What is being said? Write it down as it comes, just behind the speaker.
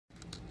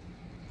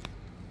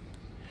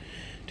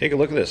Take a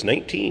look at this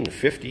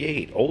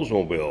 1958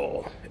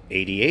 Oldsmobile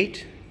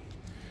 88.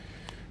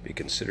 Be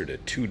considered a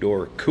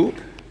two-door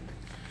coupe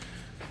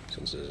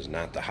since this is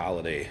not the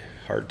holiday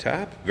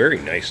hardtop. Very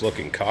nice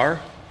looking car.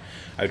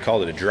 I'd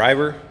call it a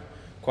driver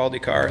quality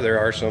car. There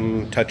are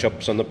some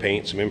touch-ups on the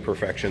paint, some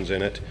imperfections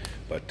in it,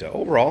 but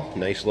overall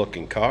nice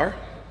looking car.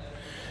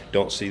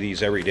 Don't see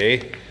these every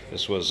day.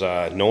 This was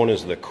known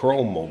as the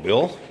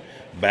Chrome-mobile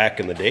back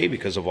in the day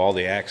because of all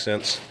the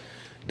accents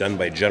done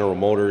by General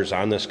Motors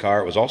on this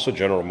car. It was also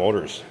General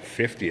Motors'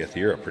 50th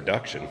year of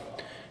production,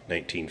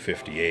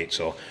 1958.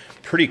 So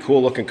pretty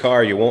cool looking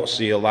car. You won't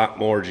see a lot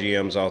more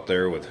GMs out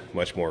there with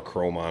much more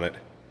chrome on it.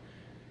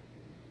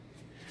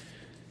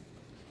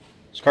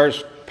 This car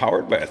is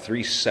powered by a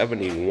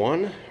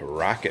 371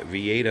 rocket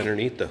V8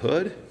 underneath the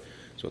hood.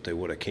 That's what they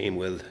would have came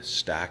with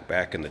stock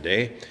back in the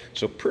day.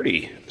 So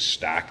pretty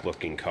stock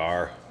looking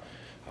car.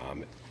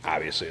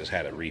 Obviously has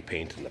had a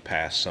repaint in the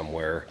past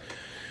somewhere.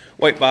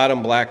 White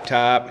bottom, black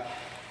top.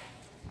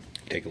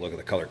 Take a look at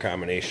the color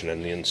combination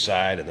on the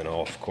inside, and then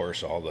of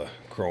course all the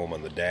chrome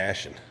on the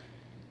dash. And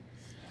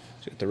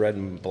so the red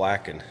and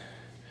black and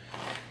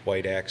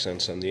white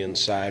accents on the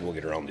inside. We'll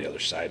get around the other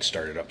side,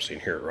 start it up so you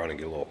can hear it run and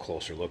get a little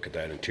closer look at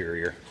that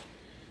interior.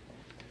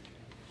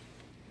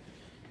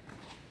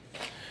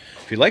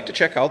 If you'd like to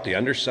check out the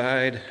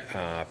underside,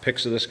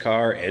 pics of this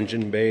car,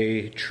 engine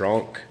bay,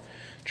 trunk.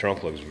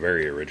 Trunk looks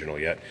very original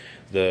yet.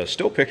 The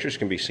still pictures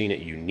can be seen at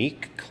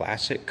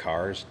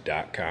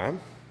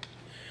uniqueclassiccars.com.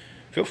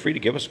 Feel free to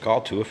give us a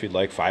call too if you'd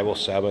like,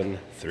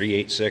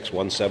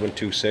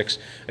 507-386-1726.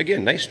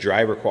 Again, nice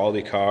driver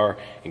quality car.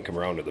 You can come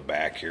around to the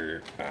back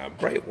here.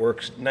 Bright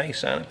works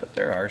nice on it, but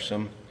there are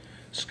some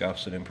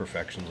scuffs and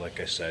imperfections, like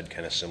I said,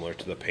 kind of similar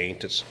to the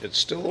paint. It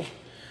still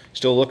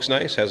looks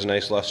nice, has a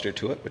nice luster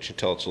to it, but you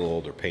tell it's a little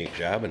older paint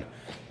job, and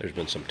there's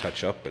been some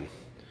touch up and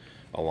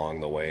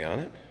along the way on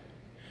it.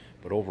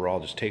 But overall,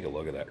 just take a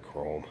look at that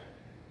chrome.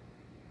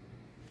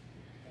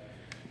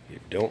 You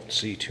don't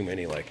see too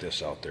many like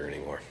this out there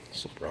anymore.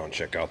 Slip around,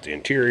 check out the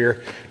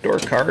interior, door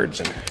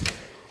cards, and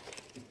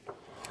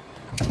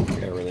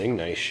everything,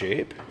 nice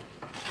shape.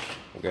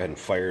 We'll go ahead and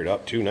fire it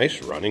up too.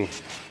 Nice running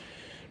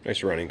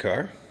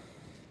car.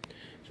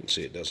 You can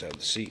see it does have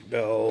the seat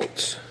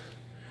belts,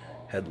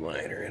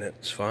 headliner in it,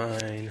 it's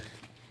fine.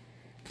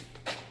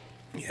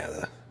 Yeah,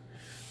 the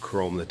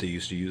chrome that they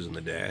used to use in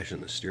the dash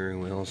and the steering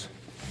wheels.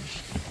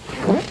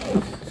 Go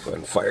ahead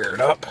and fire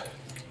it up.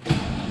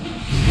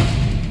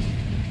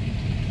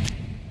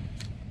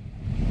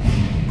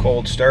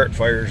 Cold start,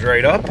 fires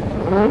right up.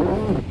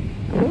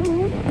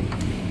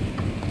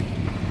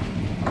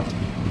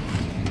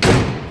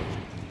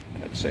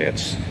 I'd say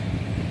it's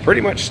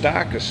pretty much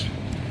stock as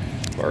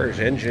far as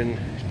engine,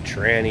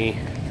 tranny.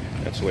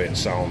 That's the way it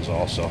sounds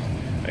also.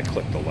 I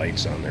clicked the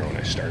lights on there when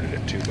I started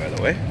it too, by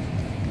the way.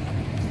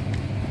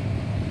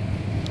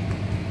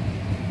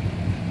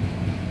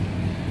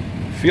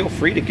 Feel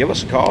free to give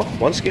us a call.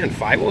 Once again,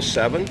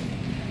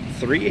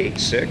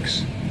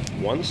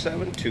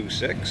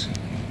 507-386-1726.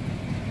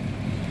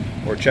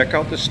 Or check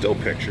out the still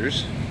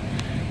pictures.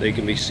 They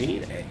can be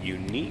seen at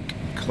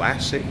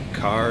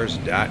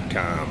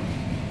uniqueclassiccars.com.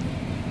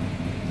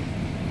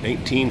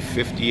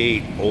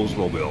 1958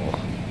 Oldsmobile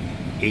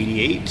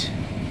 88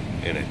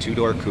 and a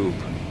two-door coupe.